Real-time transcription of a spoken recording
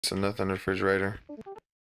So nothing in the refrigerator.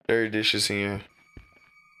 Dirty dishes in here.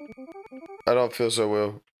 I don't feel so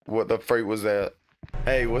well. What the freak was that?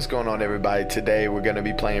 Hey, what's going on, everybody? Today we're going to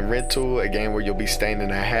be playing Rental, a game where you'll be staying in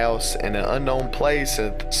a house in an unknown place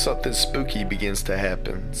and something spooky begins to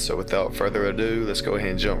happen. So without further ado, let's go ahead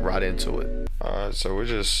and jump right into it. Alright, so we're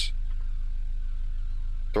just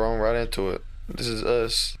thrown right into it. This is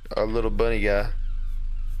us, our little bunny guy.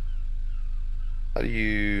 How do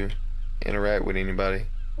you interact with anybody?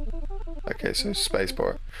 Okay, so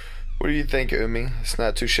spacebar. What do you think, Umi? It's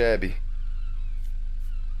not too shabby.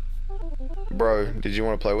 Bro, did you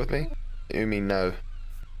want to play with me? Umi, no.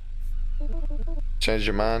 Change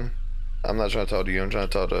your mind? I'm not trying to talk to you. I'm trying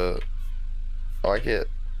to talk to... Oh, I get...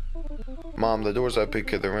 Mom, the door's open.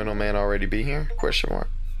 Could the rental man already be here? Question mark.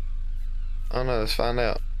 I don't know. Let's find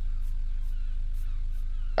out.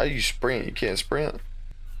 How do you sprint? You can't sprint.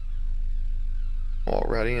 Walk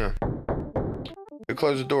right in. You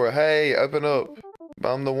close the door. Hey, open up.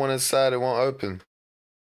 But I'm the one inside. It won't open.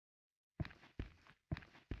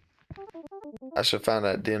 I should find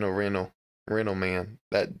that rental man.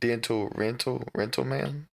 That rental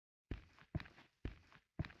man.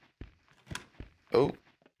 Oh.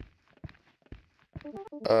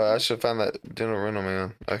 I should find that dental rental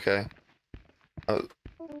man. Okay.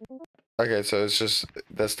 Okay, so it's just,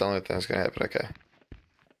 that's the only thing that's gonna happen. Okay.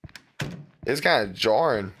 It's kind of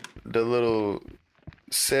jarring. The little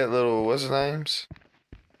what's his names?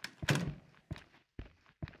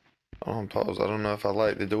 On pause. I don't know if I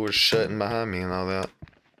like the doors shutting behind me and all that.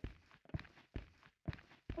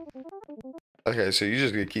 Okay, so you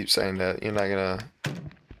just gonna keep saying that. You're not gonna...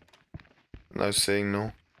 No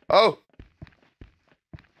signal. Oh!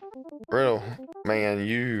 Riddle. Man,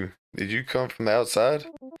 did you come from the outside?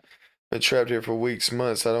 Been trapped here for weeks,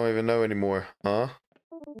 months. I don't even know anymore. Huh?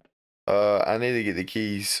 I need to get the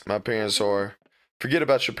keys. My parents are... Forget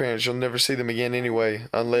about your parents. You'll never see them again anyway.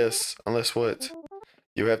 Unless what?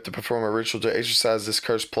 You have to perform a ritual to exorcise this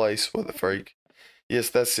cursed place. What the freak? Yes,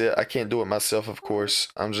 that's it. I can't do it myself, of course.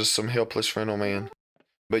 I'm just some helpless rental man.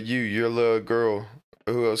 But you're a little girl.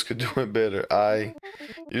 Who else could do it better?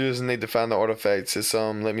 You just need to find the artifacts. It's,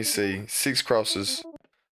 let me see. 6 crosses.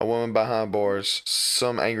 A woman behind bars.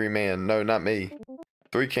 Some angry man. No, not me.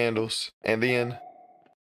 3 candles. And then...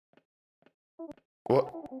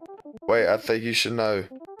 What? Wait, I think you should know.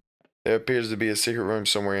 There appears to be a secret room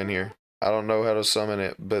somewhere in here. I don't know how to summon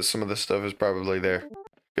it, but some of the stuff is probably there.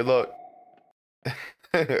 Good luck.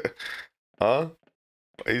 Huh?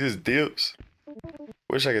 He just dips.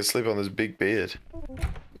 Wish I could sleep on this big bed.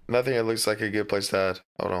 Nothing that looks like a good place to hide.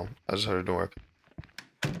 Hold on. I just heard a door open.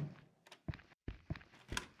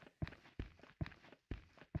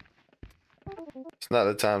 It's not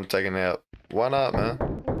the time to take a nap. Why not,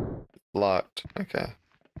 man? Locked. Okay.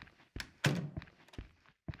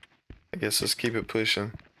 I guess let's keep it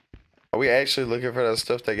pushing. Are we actually looking for that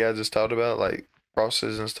stuff that guy just talked about? Like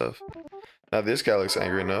crosses and stuff? Now this guy looks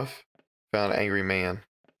angry enough. Found an angry man.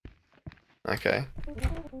 Okay.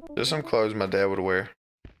 Just some clothes my dad would wear.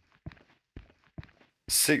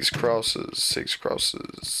 6 crosses. 6 crosses.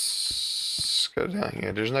 Let's go down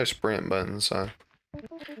here. There's no sprint button, so.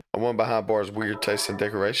 A one behind bars, weird taste in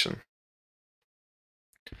decoration.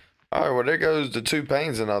 Alright, well there goes the 2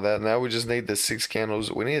 panes and all that. Now we just need the 6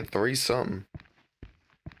 candles. We need 3 something.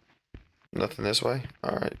 Nothing this way?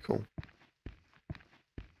 Alright, cool.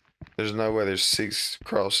 There's no way there's 6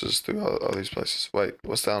 crosses through all these places. Wait,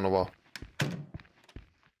 what's that on the wall?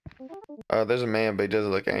 There's a man, but he doesn't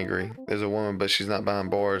look angry. There's a woman, but she's not behind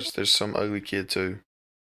bars. There's some ugly kid, too.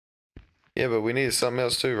 Yeah, but we needed something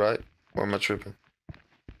else, too, right? Or am I tripping?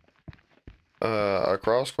 A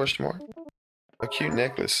cross, question mark? A cute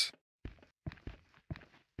necklace.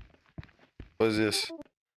 What is this?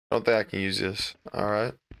 I don't think I can use this.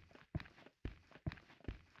 Alright.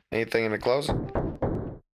 Anything in the closet?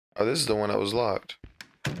 Oh, this is the one that was locked.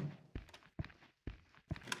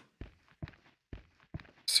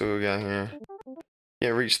 So what we got here?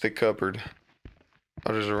 Can't reach the cupboard.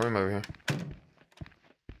 Oh, there's a room over here.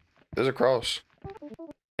 There's a cross.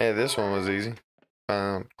 Yeah, this one was easy.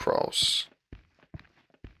 Found cross.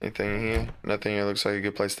 Anything in here? Nothing here. Looks like a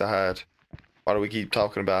good place to hide. Why do we keep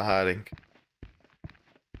talking about hiding?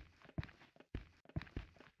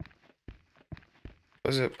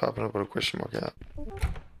 What is it popping up with a question mark out?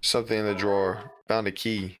 Something in the drawer. Found a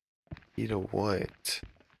key. Key to what?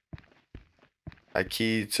 A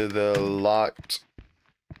key to the locked...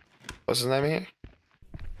 What's his name here?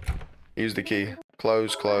 Use the key.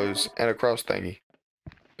 Close, and a cross thingy.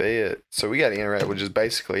 Bet. So we gotta interact with just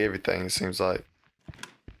basically everything, it seems like.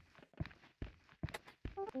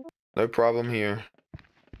 No problem here.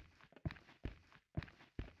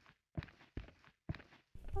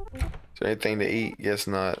 Is there anything to eat? Guess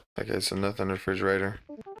not. Okay, so nothing in the refrigerator.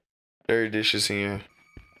 Dirty dishes here.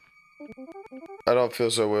 I don't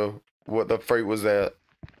feel so well. What the freak was that?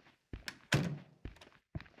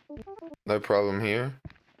 No problem here.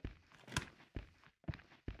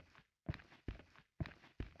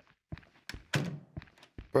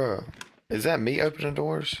 Bruh, is that me opening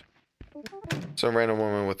doors? Some random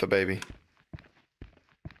woman with a baby.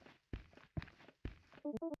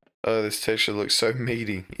 Oh, this texture looks so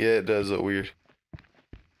meaty. Yeah, it does look weird.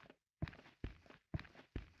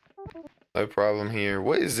 No problem here.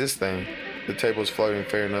 What is this thing? The table's floating,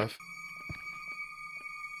 fair enough.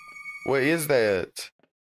 What is that?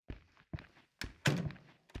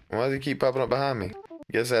 Why does it keep popping up behind me?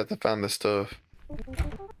 Guess I have to find the stuff.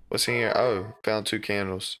 What's in here? Oh, found 2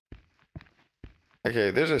 candles.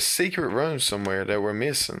 Okay, there's a secret room somewhere that we're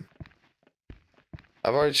missing.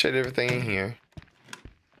 I've already checked everything in here.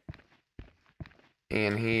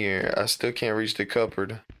 In here, I still can't reach the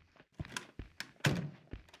cupboard.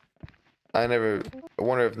 I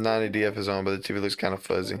wonder if 90DF is on, but the TV looks kind of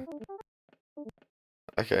fuzzy.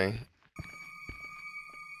 Okay.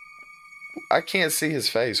 I can't see his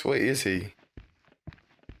face. What is he?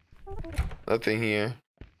 Nothing here.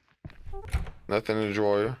 Nothing in the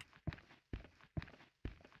drawer.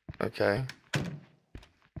 Okay.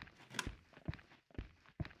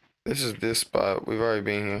 This is this spot. We've already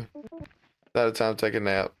been here. Not a time to take a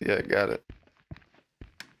nap. Yeah, got it.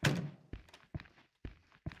 How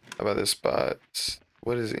about this spot?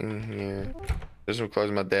 What is in here? There's some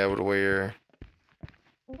clothes my dad would wear.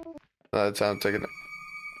 Not a time to take a nap.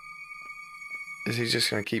 Is he just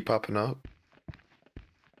gonna keep popping up?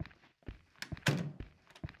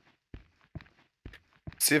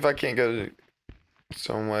 See if I can't go to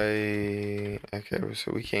some way. Okay,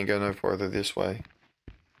 so we can't go no further this way.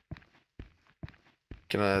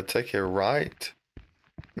 Can I take a right?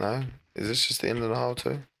 No? Is this just the end of the hall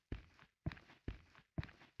too?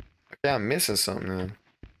 Okay, I'm missing something then.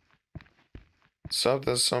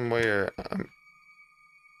 Something somewhere.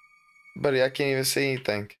 Buddy, I can't even see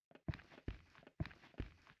anything.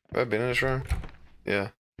 Have I been in this room? Yeah.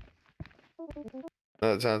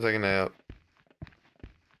 Another time taking a nap.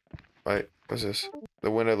 Wait, what's this?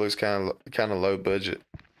 The window looks kind of low budget.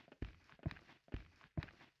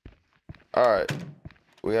 Alright.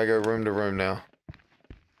 We gotta go room to room now.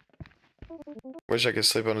 Wish I could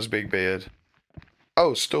sleep on this big bed.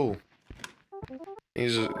 Oh, stool.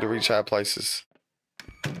 Use it to reach high places.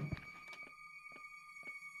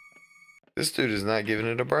 This dude is not giving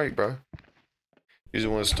it a break, bro.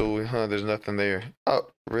 Using one stool, huh? There's nothing there.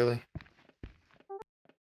 Oh, really?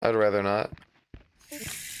 I'd rather not.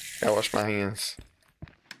 Gotta wash my hands.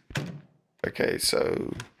 Okay,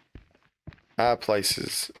 so high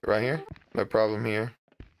places. Right here? No problem here.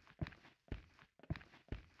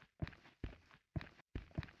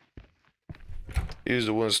 Use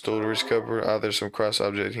the one stool to reach cover. Oh, there's some cross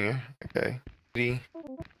object here. Okay. Meaty.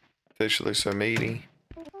 Texture looks so meaty.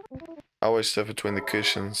 Always stuff between the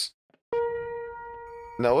cushions.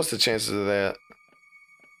 Now, what's the chances of that?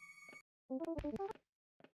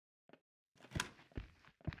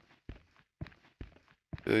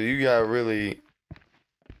 You got really...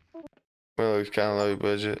 Well, it's kind of low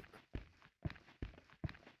budget.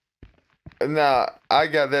 Nah, I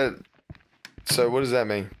got that. So, what does that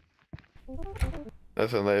mean?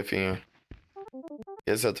 Nothing left here.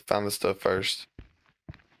 Guess I have to find the stuff first.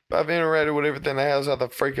 If I've interacted with everything in the house, how the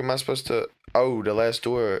freak am I supposed to... Oh, the last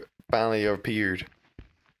door finally appeared.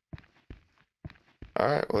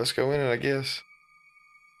 Alright, well, let's go in it, I guess.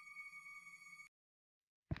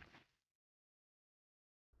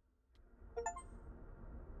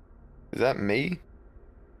 Is that me?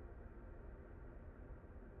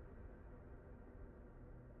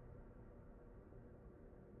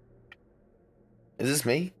 Is this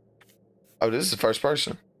me? Oh, this is the first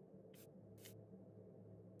person.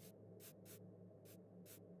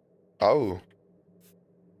 Oh.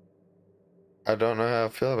 I don't know how I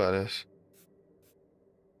feel about this.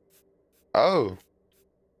 Oh.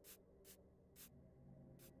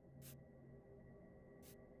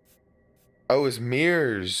 Oh, it's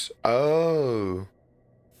mirrors. Oh.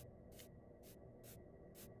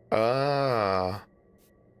 Ah.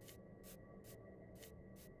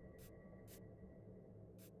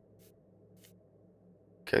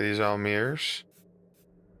 Okay, these are all mirrors.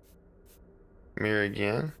 Mirror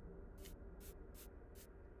again.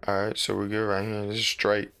 Alright, so we're good right here. This is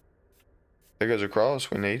straight. There goes a cross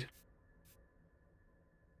we need.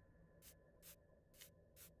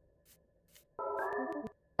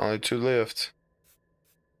 Only 2 left.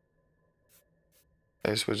 I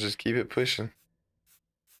guess we'll just keep it pushing.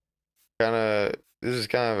 Kinda This is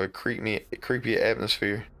kind of a creepy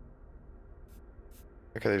atmosphere.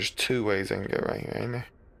 Okay, there's two ways I can go right here, ain't there?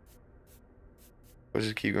 We'll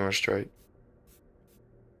just keep going straight.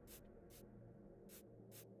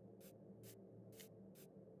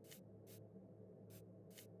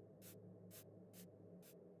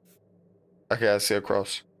 Okay, I see a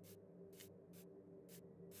cross.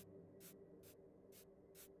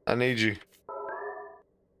 I need you.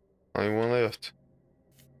 Only one left.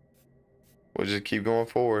 We'll just keep going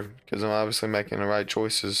forward, because I'm obviously making the right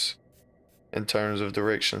choices in terms of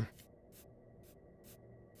direction.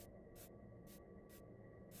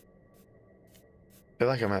 I feel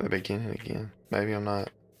like I'm at the beginning again. Maybe I'm not.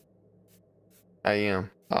 I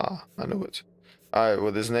am. Ah, I know it. Alright,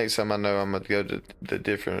 well this next time I know I'm gonna go to the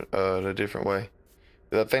different way.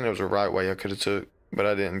 I think there was a right way I could have took, but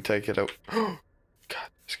I didn't take it out. God.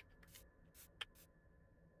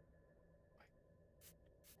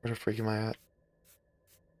 Where the freak am I at?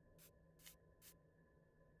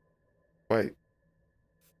 Wait.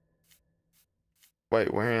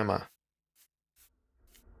 Wait, where am I?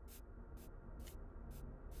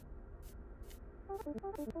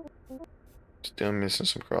 Still missing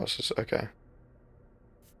some crosses. Okay.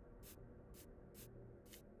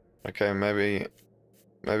 Okay, maybe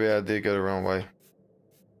I did go the wrong way.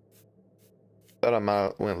 Thought I might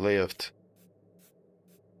have went left.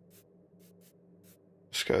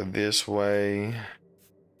 Let's go this way.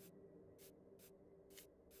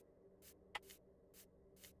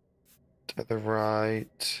 To the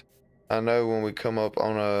right. I know when we come up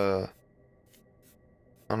on a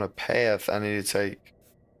path, I need to take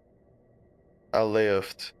a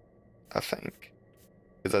left, I think.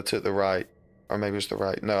 Because I took the right. Or maybe it's the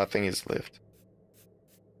right. No, I think it's left.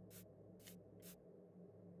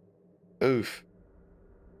 Oof.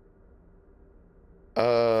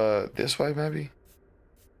 This way maybe?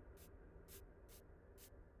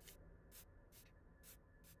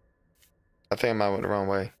 I think I might have went the wrong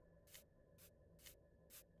way.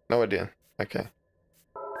 No, I didn't. Okay.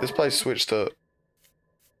 This place switched up.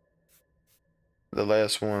 The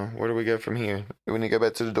last one. Where do we go from here? Do we need to go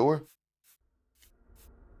back to the door?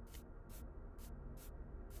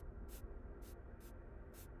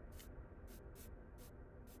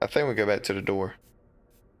 I think we go back to the door.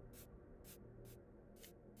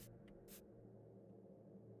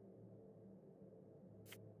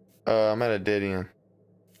 I'm at a dead end.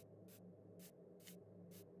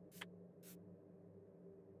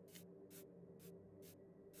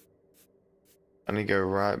 I need to go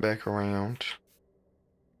right back around.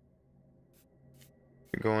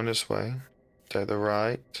 We're going this way. To the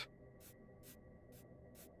right.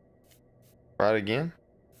 Right again?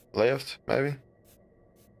 Left, maybe?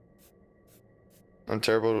 I'm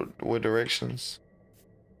terrible with directions.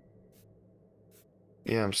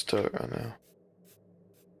 Yeah, I'm stuck right now.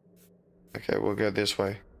 Okay, we'll go this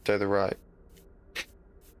way. To the right.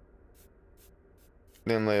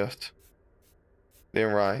 Then left. Then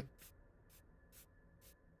right.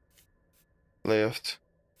 Left.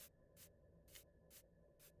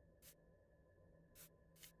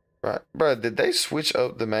 Right. Bruh, did they switch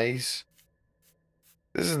up the maze?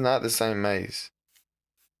 This is not the same maze.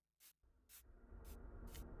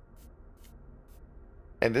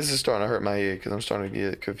 And this is starting to hurt my head because I'm starting to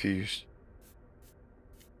get confused.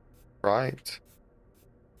 Right.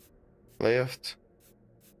 Left.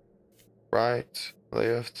 Right.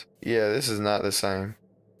 Left. Yeah, this is not the same.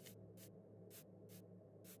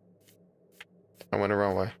 I went the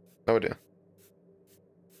wrong way. No, I didn't.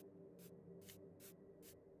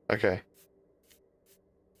 Okay.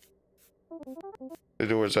 The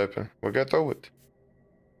door's open. We'll go through it.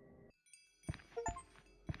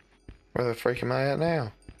 Where the freak am I at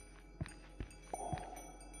now?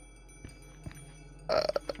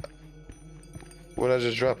 Would I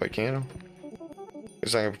just drop a candle?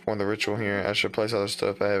 Because I can perform the ritual here. I should place all the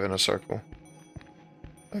stuff I have in a circle.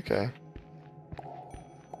 Okay.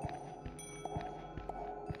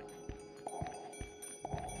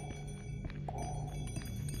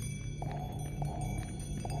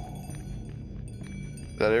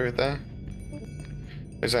 Is that everything?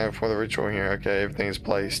 Because I can perform the ritual here. Okay, everything is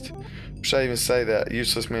placed. Should I even say that?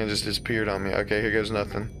 Useless man just disappeared on me. Okay, here goes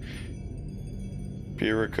nothing.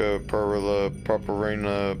 Purica, Perla,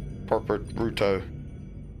 Properina, Ruto.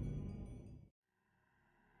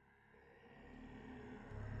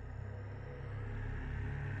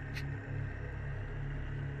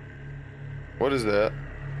 What is that?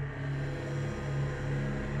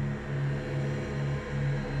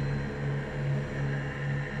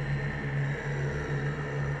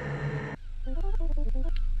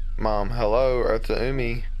 Mom, hello, Eartha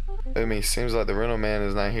Umi. Omi, seems like the rental man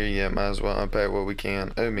is not here yet. Might as well unpack what we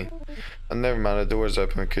can. Omi. Oh, never mind, the door's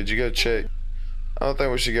open. Could you go check? I don't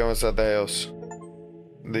think we should go inside the house.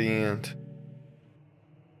 The end.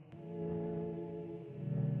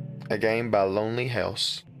 A game by Lonely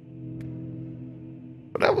House.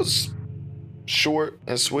 But that was short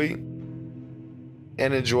and sweet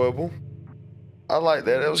and enjoyable. I like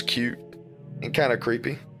that. That was cute and kind of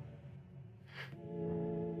creepy.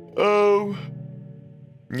 Oh.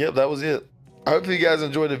 Yep, that was it. I hope you guys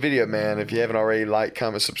enjoyed the video, man. If you haven't already, like,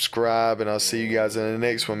 comment, subscribe, and I'll see you guys in the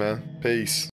next one, man. Peace.